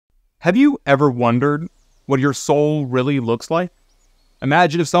Have you ever wondered what your soul really looks like?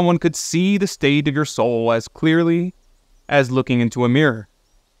 Imagine if someone could see the state of your soul as clearly as looking into a mirror.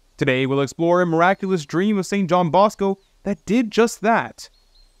 Today we'll explore a miraculous dream of Saint John Bosco that did just that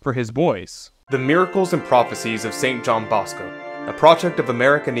for his boys. The Miracles and Prophecies of Saint John Bosco, a project of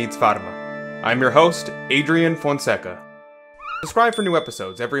America Needs Fatima. I'm your host, Adrian Fonseca. Subscribe for new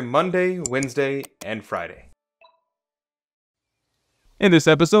episodes every Monday, Wednesday, and Friday. In this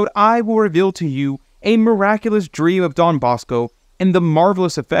episode, I will reveal to you a miraculous dream of Don Bosco and the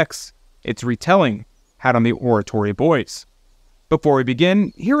marvelous effects its retelling had on the Oratory boys. Before we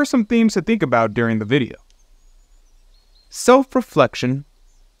begin, here are some themes to think about during the video. Self-reflection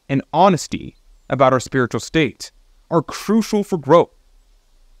and honesty about our spiritual state are crucial for growth.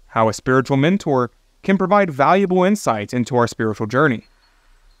 How a spiritual mentor can provide valuable insights into our spiritual journey.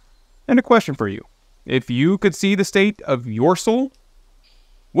 And a question for you. If you could see the state of your soul,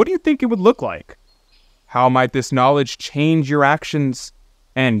 what do you think it would look like? How might this knowledge change your actions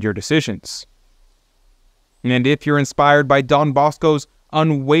and your decisions? And if you're inspired by Don Bosco's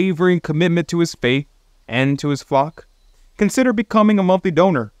unwavering commitment to his faith and to his flock, consider becoming a monthly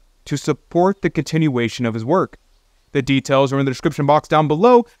donor to support the continuation of his work. The details are in the description box down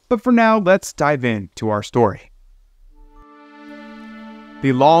below, but for now, let's dive into our story.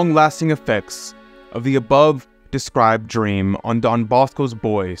 The long-lasting effects of the above-described dream on Don Bosco's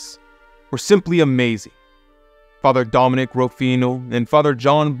boys were simply amazing. Father Dominic, Ruffino, and Father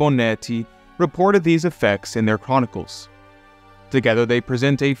John Bonetti reported these effects in their chronicles. Together, they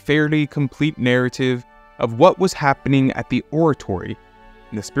present a fairly complete narrative of what was happening at the Oratory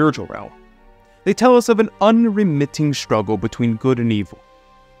in the spiritual realm. They tell us of an unremitting struggle between good and evil,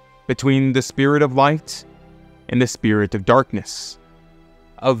 between the spirit of light and the spirit of darkness,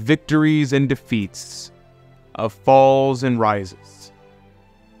 of victories and defeats, of falls and rises.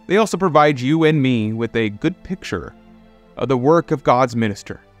 They also provide you and me with a good picture of the work of God's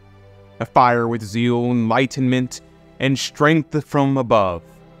minister, a fire with zeal, enlightenment, and strength from above.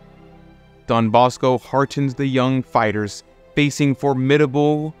 Don Bosco heartens the young fighters facing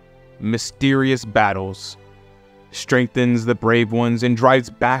formidable, mysterious battles, strengthens the brave ones, and drives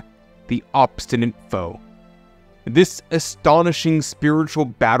back the obstinate foe. This astonishing spiritual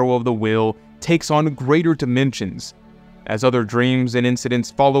battle of the will takes on greater dimensions as other dreams and incidents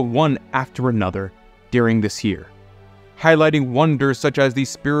follow one after another during this year, highlighting wonders such as the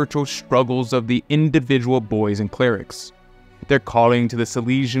spiritual struggles of the individual boys and clerics, their calling to the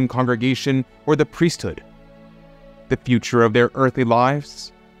Salesian congregation or the priesthood, the future of their earthly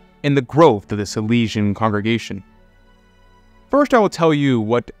lives, and the growth of the Salesian congregation. First, I will tell you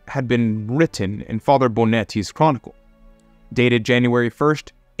what had been written in Father Bonetti's chronicle. Dated January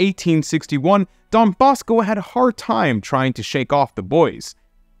 1st, 1861, Don Bosco had a hard time trying to shake off the boys.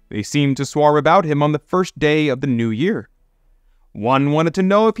 They seemed to swarm about him on the first day of the new year. One wanted to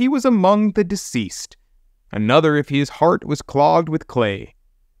know if he was among the deceased, another if his heart was clogged with clay,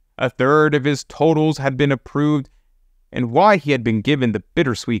 a third if his totals had been approved, and why he had been given the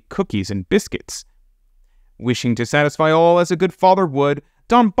bittersweet cookies and biscuits. Wishing to satisfy all as a good father would,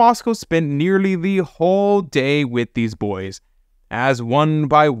 Don Bosco spent nearly the whole day with these boys, as one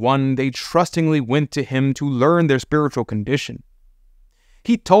by one they trustingly went to him to learn their spiritual condition.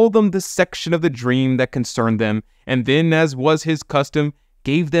 He told them the section of the dream that concerned them, and then, as was his custom,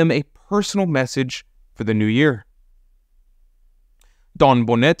 gave them a personal message for the new year. Don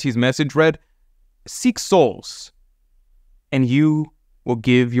Bonetti's message read, "Seek souls, and you will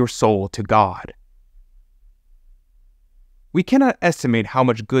give your soul to God." We cannot estimate how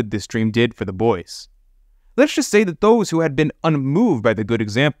much good this dream did for the boys. Let's just say that those who had been unmoved by the good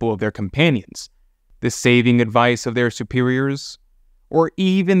example of their companions, the saving advice of their superiors, or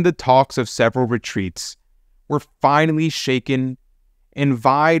even the talks of several retreats, were finally shaken and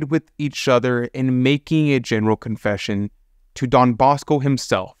vied with each other in making a general confession to Don Bosco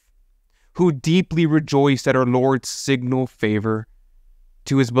himself, who deeply rejoiced at our Lord's signal favor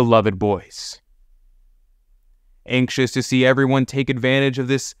to his beloved boys. Anxious to see everyone take advantage of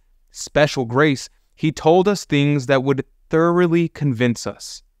this special grace, he told us things that would thoroughly convince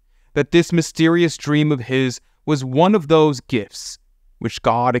us that this mysterious dream of his was one of those gifts which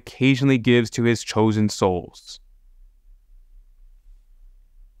God occasionally gives to his chosen souls.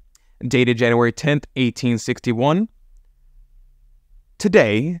 Dated January 10th, 1861.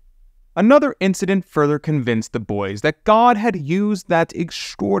 Today, another incident further convinced the boys that God had used that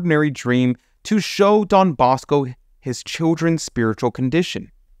extraordinary dream to show Don Bosco his children's spiritual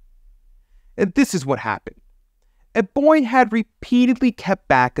condition. And this is what happened. A boy had repeatedly kept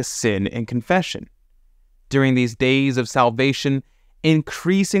back a sin in confession. During these days of salvation,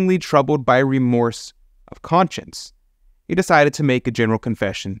 increasingly troubled by remorse of conscience, he decided to make a general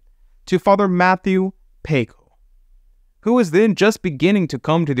confession to Father Matthew Paco, who was then just beginning to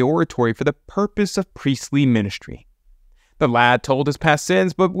come to the oratory for the purpose of priestly ministry. The lad told his past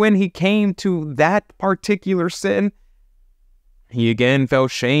sins, but when he came to that particular sin, he again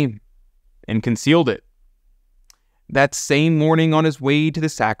felt shame and concealed it. That same morning, on his way to the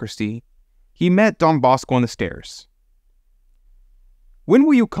sacristy, he met Don Bosco on the stairs. "When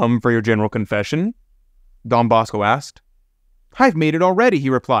will you come for your general confession?" Don Bosco asked. "I've made it already," he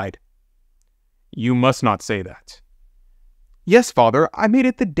replied. "You must not say that." "Yes, Father, I made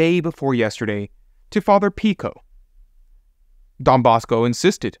it the day before yesterday, to Father Pico." Don Bosco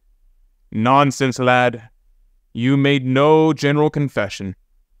insisted. "Nonsense, lad. You made no general confession.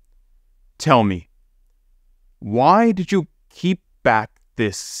 Tell me, why did you keep back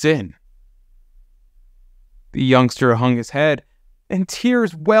this sin?" The youngster hung his head, and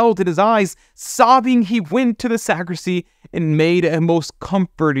tears welled in his eyes. Sobbing, he went to the sacristy and made a most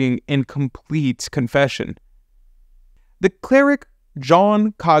comforting and complete confession. The cleric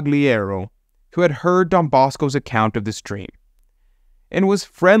John Cagliero, who had heard Don Bosco's account of this dream, and was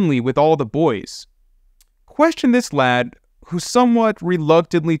friendly with all the boys, questioned this lad, who somewhat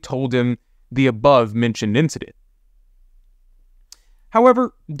reluctantly told him the above-mentioned incident.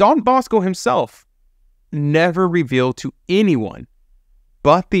 However, Don Bosco himself never revealed to anyone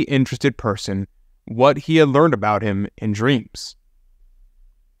but the interested person what he had learned about him in dreams.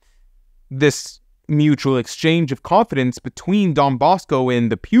 This mutual exchange of confidence between Don Bosco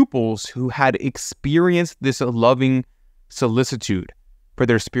and the pupils who had experienced this loving solicitude for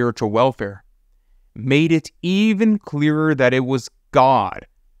their spiritual welfare made it even clearer that it was God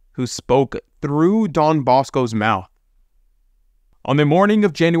who spoke through Don Bosco's mouth. On the morning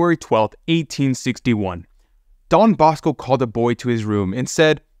of January 12th, 1861, Don Bosco called a boy to his room and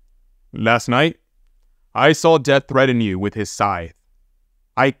said, "Last night, I saw death threaten you with his scythe.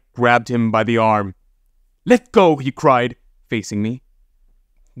 I grabbed him by the arm. 'Let go,' he cried, facing me.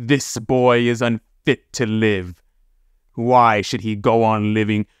 'This boy is unfit to live. Why should he go on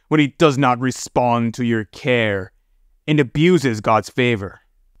living when he does not respond to your care and abuses God's favor?'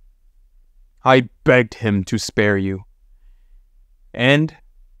 I begged him to spare you, and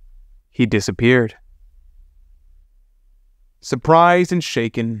he disappeared." Surprised and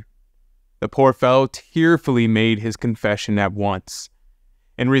shaken, the poor fellow tearfully made his confession at once,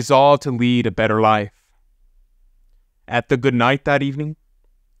 and resolved to lead a better life. At the good night that evening,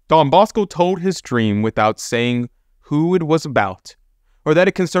 Don Bosco told his dream without saying who it was about, or that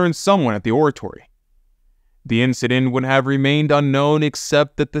it concerned someone at the oratory. The incident would have remained unknown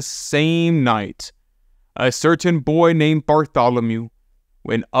except that the same night, a certain boy named Bartholomew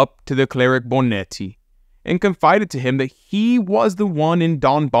went up to the cleric Bonetti and confided to him that he was the one in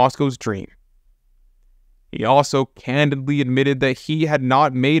Don Bosco's dream. He also candidly admitted that he had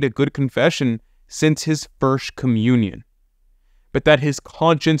not made a good confession since his first communion, but that his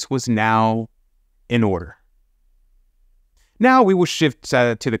conscience was now in order. Now we will shift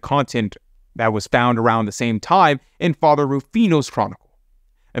to the content that was found around the same time in Father Ruffino's chronicle.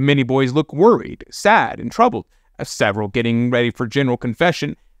 And many boys look worried, sad, and troubled, several getting ready for general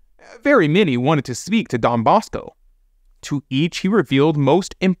confession. Very many wanted to speak to Don Bosco. To each he revealed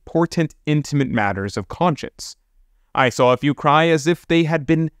most important intimate matters of conscience. I saw a few cry as if they had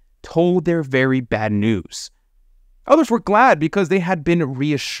been told their very bad news. Others were glad because they had been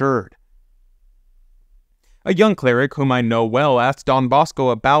reassured. A young cleric whom I know well asked Don Bosco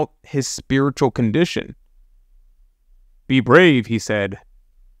about his spiritual condition. "Be brave," he said,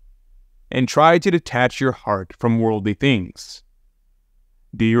 "and try to detach your heart from worldly things.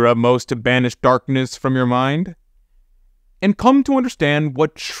 Do your utmost to banish darkness from your mind, and come to understand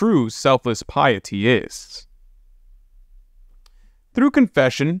what true selfless piety is. Through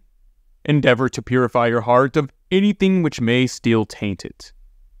confession, endeavor to purify your heart of anything which may still taint it.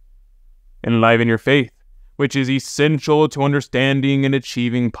 Enliven your faith, which is essential to understanding and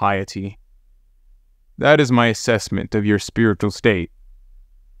achieving piety. That is my assessment of your spiritual state."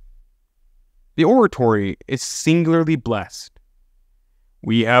 The oratory is singularly blessed.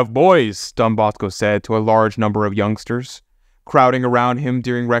 "We have boys," Don Bosco said to a large number of youngsters, crowding around him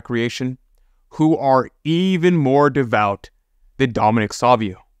during recreation, "who are even more devout than Dominic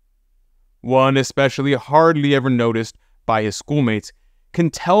Savio. One especially, hardly ever noticed by his schoolmates,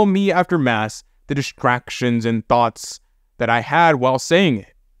 can tell me after Mass the distractions and thoughts that I had while saying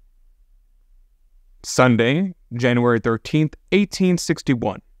it." Sunday, January 13th,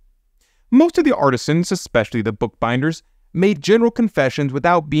 1861. Most of the artisans, especially the bookbinders, made general confessions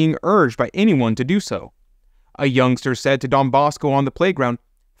without being urged by anyone to do so. A youngster said to Don Bosco on the playground,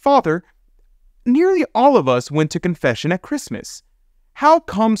 "Father, nearly all of us went to confession at Christmas. How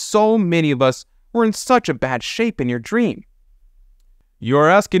come so many of us were in such a bad shape in your dream?" "You are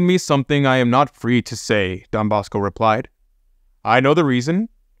asking me something I am not free to say," Don Bosco replied. "I know the reason,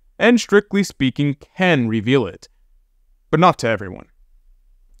 and strictly speaking can reveal it, but not to everyone.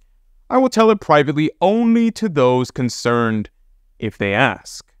 I will tell it privately only to those concerned if they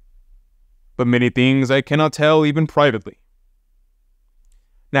ask. But many things I cannot tell even privately."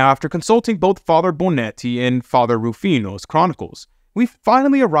 Now, after consulting both Father Bonetti and Father Ruffino's chronicles, we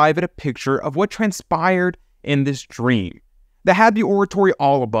finally arrive at a picture of what transpired in this dream that had the oratory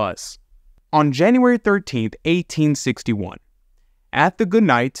all abuzz. On January 13th, 1861, at the good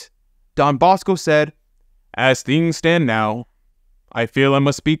night, Don Bosco said, "As things stand now, I feel I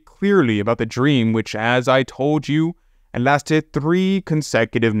must speak clearly about the dream which, as I told you, had lasted 3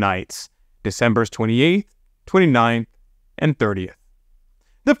 consecutive nights, December 28th, 29th, and 30th.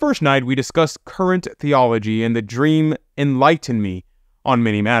 The first night we discussed current theology, and the dream enlightened me on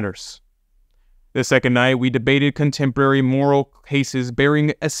many matters. The second night we debated contemporary moral cases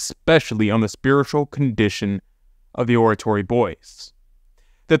bearing especially on the spiritual condition of the oratory boys.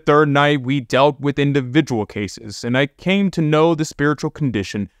 The third night we dealt with individual cases, and I came to know the spiritual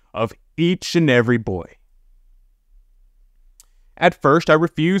condition of each and every boy. At first I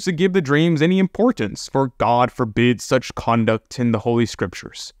refused to give the dreams any importance, for God forbids such conduct in the Holy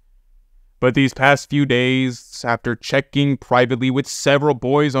Scriptures. But these past few days, after checking privately with several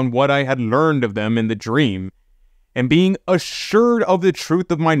boys on what I had learned of them in the dream, and being assured of the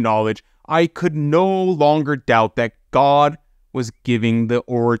truth of my knowledge, I could no longer doubt that God was giving the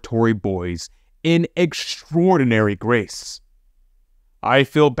oratory boys an extraordinary grace. I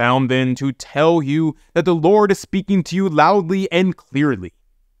feel bound then to tell you that the Lord is speaking to you loudly and clearly.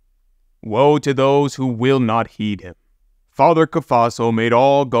 Woe to those who will not heed him." Father Cafasso made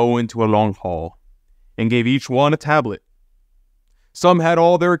all go into a long hall, and gave each one a tablet. Some had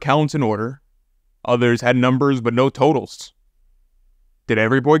all their accounts in order, others had numbers but no totals. Did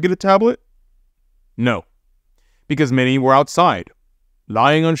every boy get a tablet? No, because many were outside,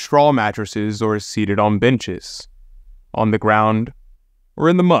 lying on straw mattresses or seated on benches, on the ground, or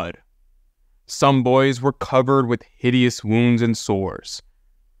in the mud. Some boys were covered with hideous wounds and sores.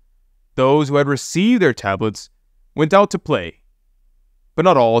 Those who had received their tablets went out to play, but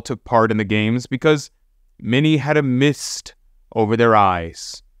not all took part in the games, because many had a mist over their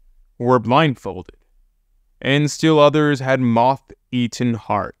eyes, or were blindfolded, and still others had moth-eaten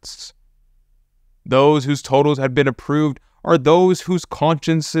hearts. Those whose totals had been approved are those whose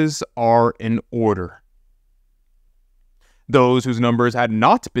consciences are in order. Those whose numbers had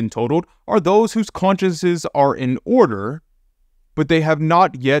not been totaled are those whose consciences are in order, but they have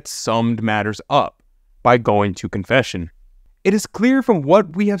not yet summed matters up by going to confession. It is clear from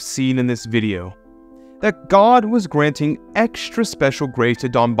what we have seen in this video that God was granting extra special grace to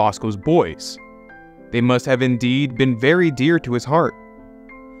Don Bosco's boys. They must have indeed been very dear to his heart.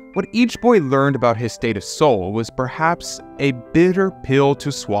 What each boy learned about his state of soul was perhaps a bitter pill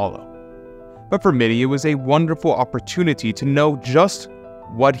to swallow, but for many it was a wonderful opportunity to know just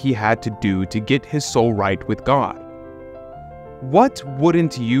what he had to do to get his soul right with God. What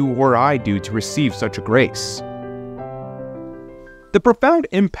wouldn't you or I do to receive such a grace? The profound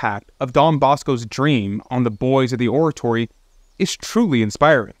impact of Don Bosco's dream on the boys of the oratory is truly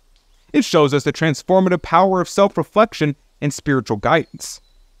inspiring. It shows us the transformative power of self-reflection and spiritual guidance.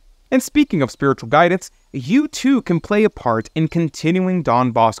 And speaking of spiritual guidance, you too can play a part in continuing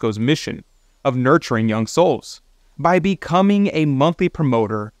Don Bosco's mission of nurturing young souls by becoming a monthly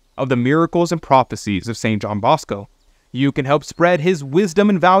promoter of the miracles and prophecies of Saint John Bosco. You can help spread his wisdom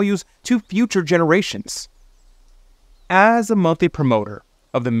and values to future generations. As a monthly promoter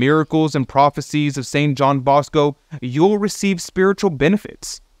of the miracles and prophecies of Saint John Bosco, you'll receive spiritual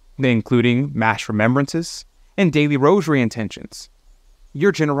benefits, including Mass remembrances and daily rosary intentions.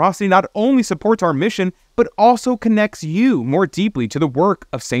 Your generosity not only supports our mission, but also connects you more deeply to the work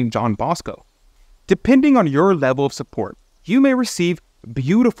of Saint John Bosco. Depending on your level of support, you may receive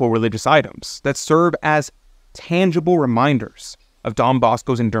beautiful religious items that serve as tangible reminders of Don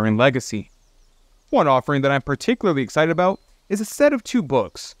Bosco's enduring legacy. One offering that I'm particularly excited about is a set of 2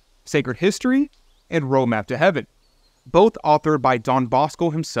 books, Sacred History and Roadmap to Heaven, both authored by Don Bosco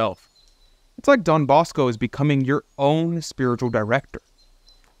himself. It's like Don Bosco is becoming your own spiritual director.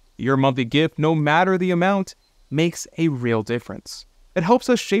 Your monthly gift, no matter the amount, makes a real difference. It helps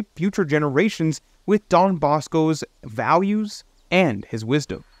us shape future generations with Don Bosco's values and his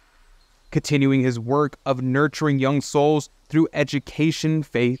wisdom, continuing his work of nurturing young souls through education,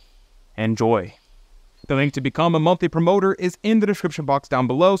 faith, and joy. The link to become a monthly promoter is in the description box down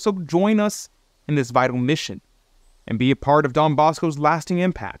below, so join us in this vital mission and be a part of Don Bosco's lasting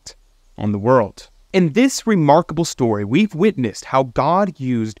impact on the world. In this remarkable story, we've witnessed how God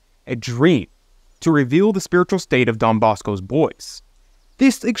used a dream to reveal the spiritual state of Don Bosco's boys.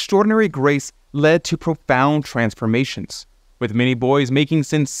 This extraordinary grace led to profound transformations, with many boys making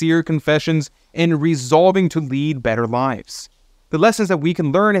sincere confessions and resolving to lead better lives. The lessons that we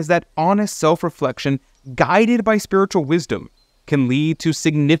can learn is that honest self-reflection, guided by spiritual wisdom, can lead to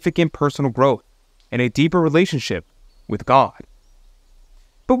significant personal growth and a deeper relationship with God.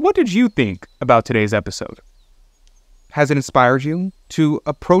 But what did you think about today's episode? Has it inspired you to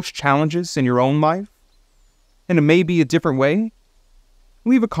approach challenges in your own life in maybe a different way?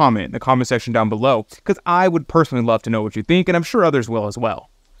 Leave a comment in the comment section down below, because I would personally love to know what you think, and I'm sure others will as well.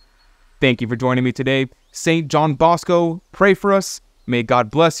 Thank you for joining me today. Saint John Bosco, pray for us. May God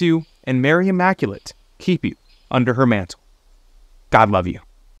bless you, and Mary Immaculate keep you under her mantle. God love you.